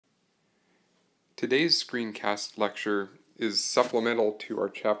Today's screencast lecture is supplemental to our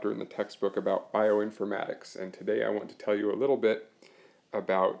chapter in the textbook about bioinformatics, and today I want to tell you a little bit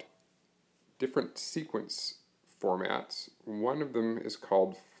about different sequence formats. One of them is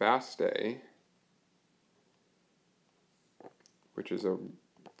called FASTA, which is a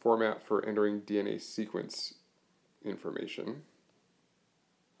format for entering DNA sequence information.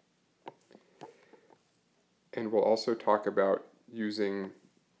 And we'll also talk about using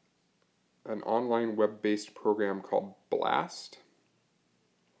an online web-based program called BLAST,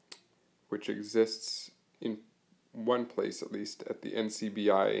 which exists in one place at least at the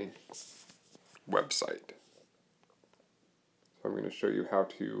NCBI website. So I'm going to show you how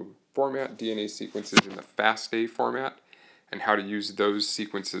to format DNA sequences in the FASTA format and how to use those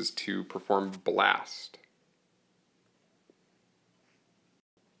sequences to perform BLAST.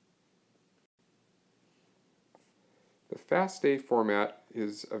 The FASTA format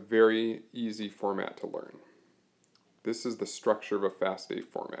is a very easy format to learn. This is the structure of a FASTA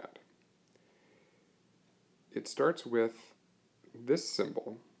format. It starts with this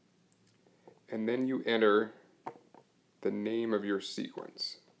symbol, and then you enter the name of your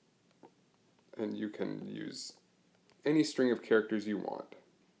sequence. And you can use any string of characters you want.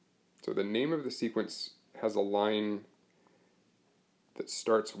 So the name of the sequence has a line that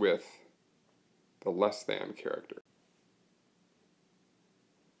starts with the less than character.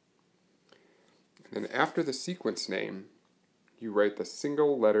 And after the sequence name, you write the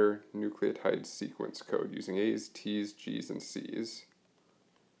single letter nucleotide sequence code using A's, T's, G's, and C's.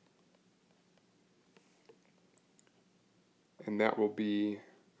 And that will be,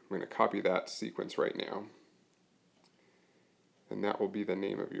 I'm going to copy that sequence right now. And that will be the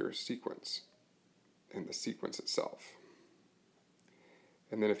name of your sequence and the sequence itself.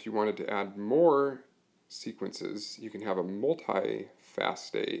 And then if you wanted to add more sequences, you can have a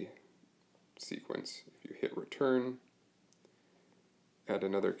multi-FASTA sequence. If you hit return, add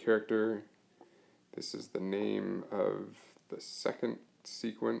another character. This is the name of the second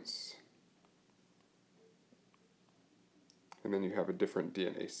sequence. And then you have a different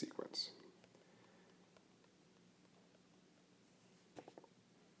DNA sequence.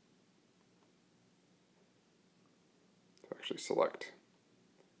 So actually select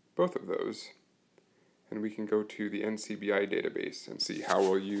both of those, and we can go to the NCBI database and see how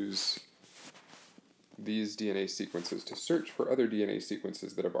we'll use these DNA sequences to search for other DNA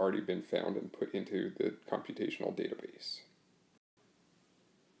sequences that have already been found and put into the computational database.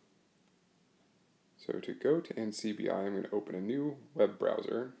 So to go to NCBI, I'm going to open a new web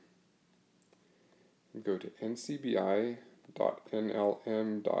browser and go to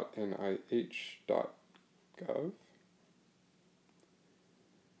ncbi.nlm.nih.gov.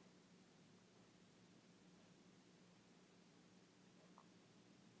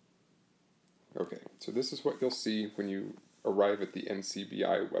 Okay, so this is what you'll see when you arrive at the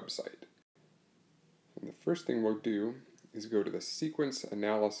NCBI website. And the first thing we'll do is go to the Sequence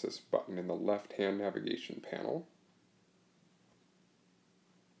Analysis button in the left-hand navigation panel.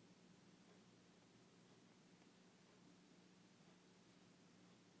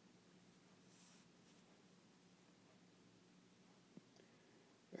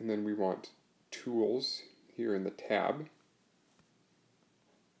 And then we want Tools here in the tab.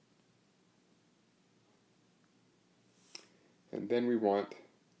 And then we want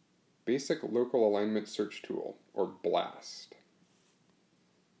Basic Local Alignment Search Tool, or BLAST.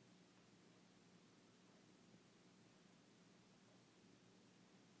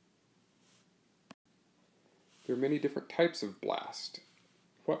 There are many different types of BLAST.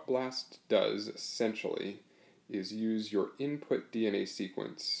 What BLAST does, essentially, is use your input DNA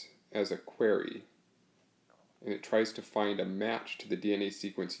sequence as a query, and it tries to find a match to the DNA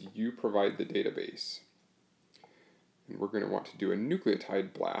sequence you provide the database. And we're going to want to do a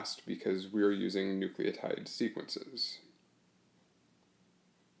nucleotide BLAST because we're using nucleotide sequences.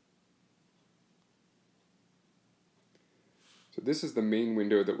 So this is the main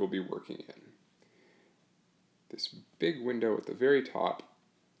window that we'll be working in. This big window at the very top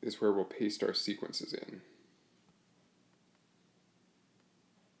is where we'll paste our sequences in.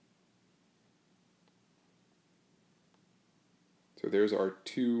 So there's our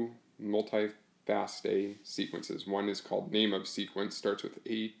two multi-FASTA sequences. One is called name of sequence, starts with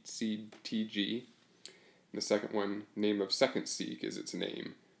ACTG. And the second one, name of second seq, is its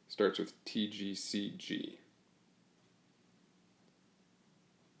name, starts with TGCG.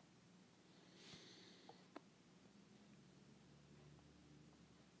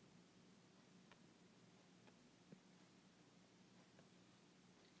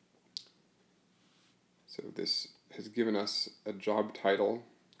 So this has given us a job title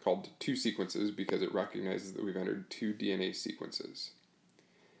called two sequences because it recognizes that we've entered two DNA sequences.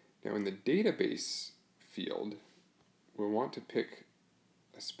 Now in the database field, we'll want to pick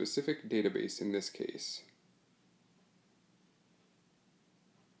a specific database in this case.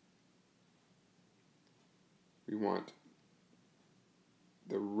 We want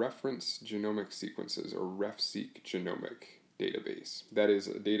the reference genomic sequences, or RefSeq genomic database. That is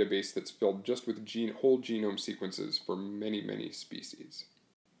a database that's filled just with whole genome sequences for many, many species.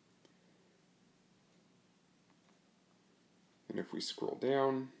 And if we scroll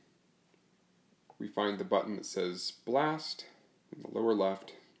down, we find the button that says BLAST in the lower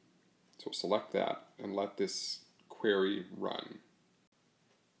left. So we'll select that and let this query run.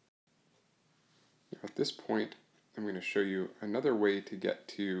 Now at this point, I'm going to show you another way to get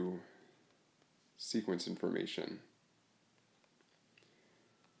to sequence information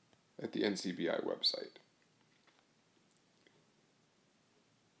at the NCBI website.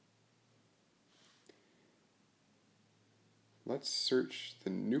 Let's search the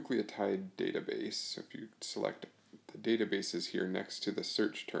nucleotide database. So if you select the databases here next to the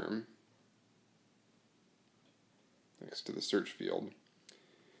search term, next to the search field,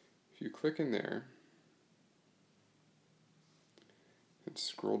 if you click in there and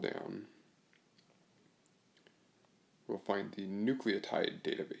scroll down, we'll find the nucleotide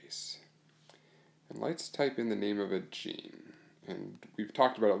database. And let's type in the name of a gene. And we've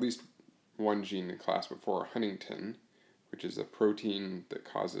talked about at least one gene in class before, huntingtin, which is a protein that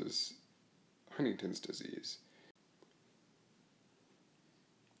causes Huntington's disease.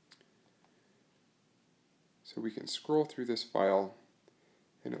 So we can scroll through this file,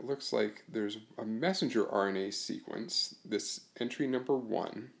 and it looks like there's a messenger RNA sequence, this entry number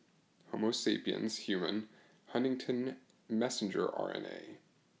 1, Homo sapiens, human, Huntingtin messenger RNA.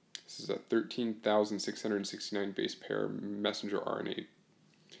 This is a 13,669 base pair messenger RNA.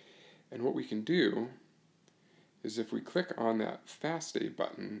 And what we can do is if we click on that FASTA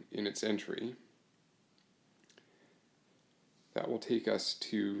button in its entry, that will take us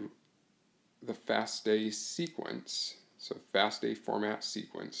to the FASTA sequence, so FASTA format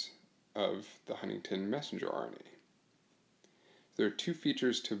sequence of the Huntingtin messenger RNA. There are two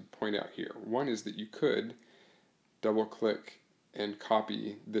features to point out here. One is that you could double-click and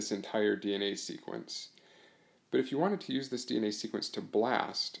copy this entire DNA sequence. But if you wanted to use this DNA sequence to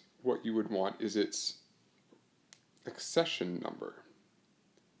BLAST, what you would want is its accession number.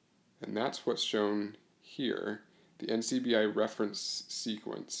 And that's what's shown here. The NCBI reference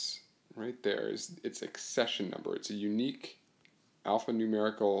sequence right there is its accession number. It's a unique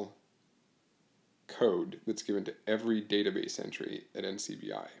alphanumerical code that's given to every database entry at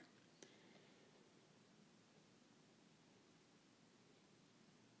NCBI.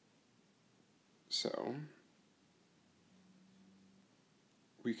 So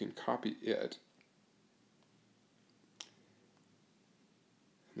we can copy it.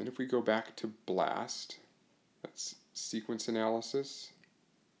 And then if we go back to BLAST, that's sequence analysis,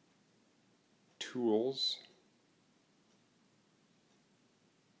 tools,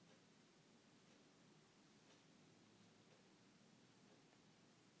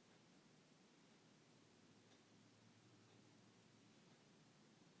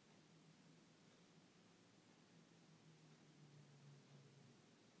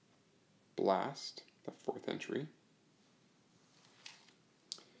 BLAST, the fourth entry.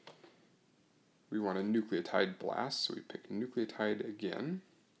 We want a nucleotide BLAST, so we pick nucleotide again.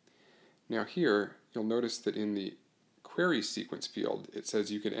 Now here, you'll notice that in the query sequence field, it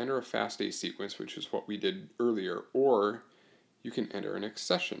says you can enter a FASTA sequence, which is what we did earlier, or you can enter an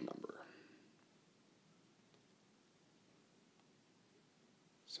accession number.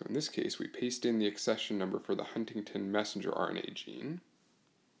 So in this case, we paste in the accession number for the Huntingtin messenger RNA gene.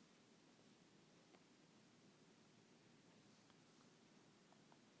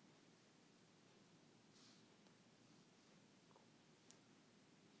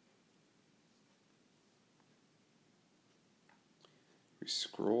 We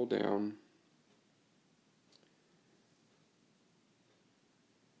scroll down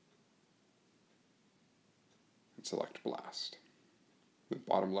and select BLAST, the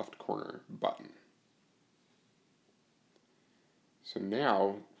bottom left corner button. So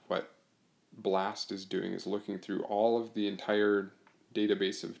now what BLAST is doing is looking through all of the entire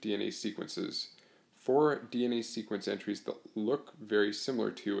database of DNA sequences for DNA sequence entries that look very similar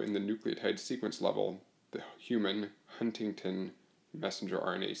to, in the nucleotide sequence level, the human Huntingtin messenger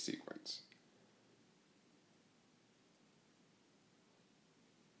RNA sequence.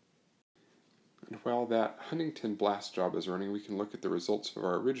 And while that Huntingtin BLAST job is running, we can look at the results of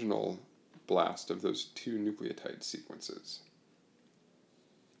our original BLAST of those two nucleotide sequences.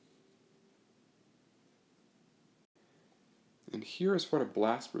 And here is what a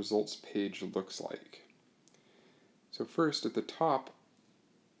BLAST results page looks like. So first, at the top,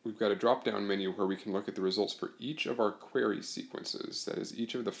 we've got a drop-down menu where we can look at the results for each of our query sequences, that is,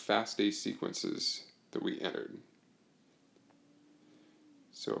 each of the FASTA sequences that we entered.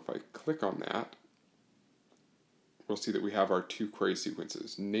 So if I click on that, we'll see that we have our two query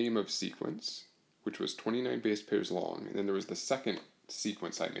sequences. Name of sequence, which was 29 base pairs long, and then there was the second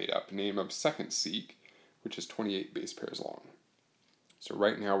sequence I made up, name of second seq, which is 28 base pairs long. So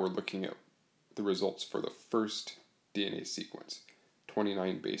right now we're looking at the results for the first DNA sequence,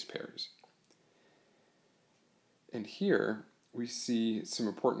 29 base pairs. And here we see some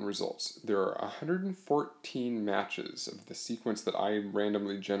important results. There are 114 matches of the sequence that I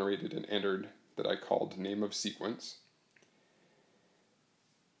randomly generated and entered that I called name of sequence.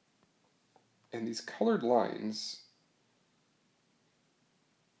 And these colored lines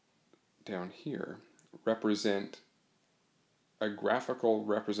down here represent a graphical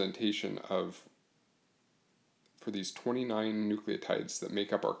representation of, for these 29 nucleotides that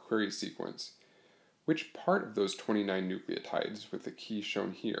make up our query sequence, which part of those 29 nucleotides, with the key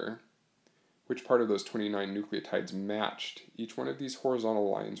shown here, which part of those 29 nucleotides matched. Each one of these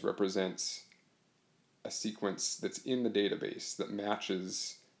horizontal lines represents a sequence that's in the database that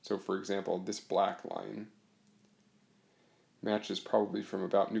matches. So for example, this black line matches probably from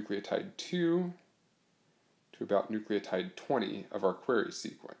about nucleotide 2 to about nucleotide 20 of our query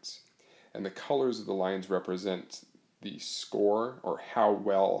sequence. And the colors of the lines represent the score, or how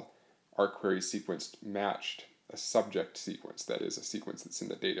well our query sequence matched a subject sequence, that is, a sequence that's in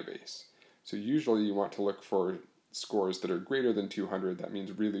the database. So usually you want to look for scores that are greater than 200. That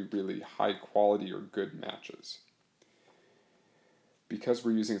means really, really high quality or good matches. Because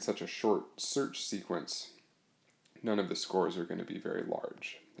we're using such a short search sequence, none of the scores are going to be very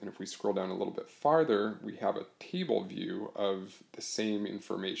large. And if we scroll down a little bit farther, we have a table view of the same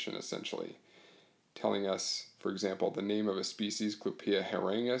information, essentially, telling us, for example, the name of a species, Clupea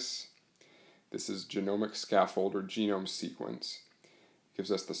harangus. This is genomic scaffold or genome sequence. It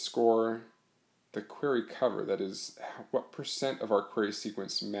gives us the score, the query cover, that is, what percent of our query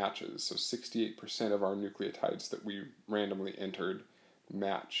sequence matches. So 68% of our nucleotides that we randomly entered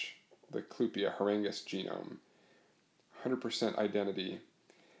match the Clupea harangus genome. 100% identity.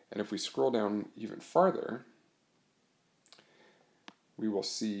 And if we scroll down even farther, we will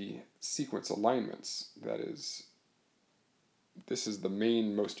see sequence alignments. That is, this is the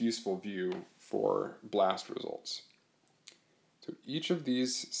main, most useful view for BLAST results. So each of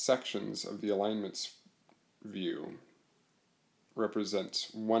these sections of the alignments view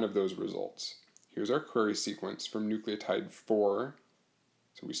represents one of those results. Here's our query sequence from nucleotide 4.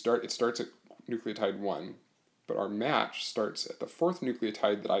 So it starts at nucleotide 1, but our match starts at the 4th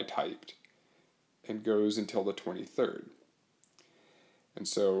nucleotide that I typed and goes until the 23rd. And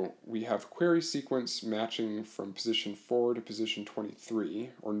so we have query sequence matching from position 4 to position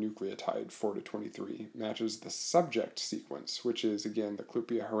 23, or nucleotide 4 to 23, matches the subject sequence, which is, again, the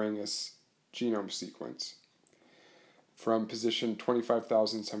Clupea harangus genome sequence. From position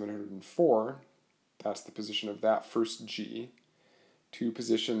 25,704, that's the position of that first G, to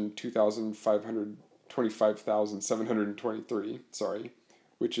position 25,723,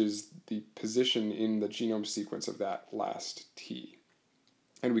 which is the position in the genome sequence of that last T.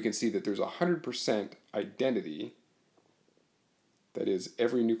 And we can see that there's 100% identity. That is,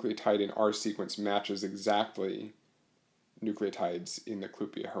 every nucleotide in our sequence matches exactly nucleotides in the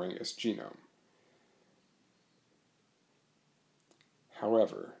Clupea harangus genome.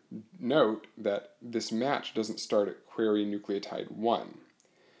 However, note that this match doesn't start at query nucleotide 1.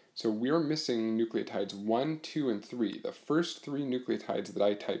 So we're missing nucleotides 1, 2, and 3. The first 3 nucleotides that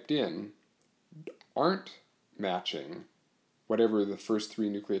I typed in aren't matching whatever the first 3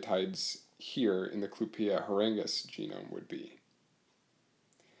 nucleotides here in the Clupea harangus genome would be.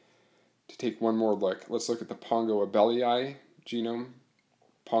 To take one more look, let's look at the Pongo abellii genome.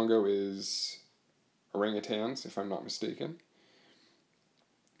 Pongo is orangutans, if I'm not mistaken.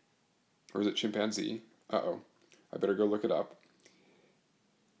 Or is it chimpanzee? Uh-oh, I better go look it up.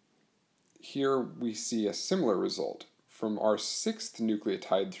 Here we see a similar result. From our 6th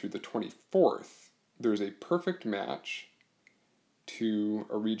nucleotide through the 24th, there's a perfect match to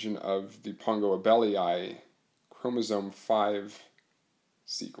a region of the Pongo abellii chromosome 5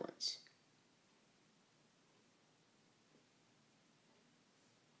 sequence.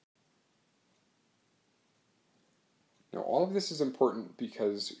 Now all of this is important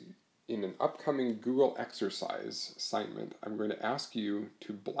because in an upcoming Google exercise assignment, I'm going to ask you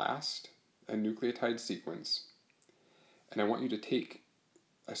to BLAST a nucleotide sequence, and I want you to take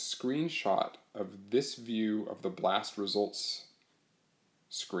a screenshot of this view of the BLAST results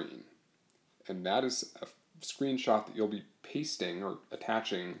screen. And that is a screenshot that you'll be pasting or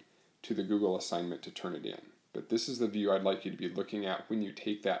attaching to the Google assignment to turn it in. But this is the view I'd like you to be looking at when you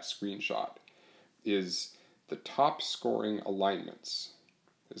take that screenshot, is the top scoring alignments,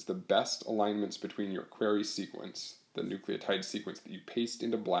 is the best alignments between your query sequence, the nucleotide sequence that you paste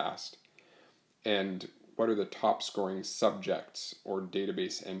into BLAST, and what are the top scoring subjects or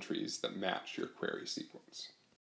database entries that match your query sequence.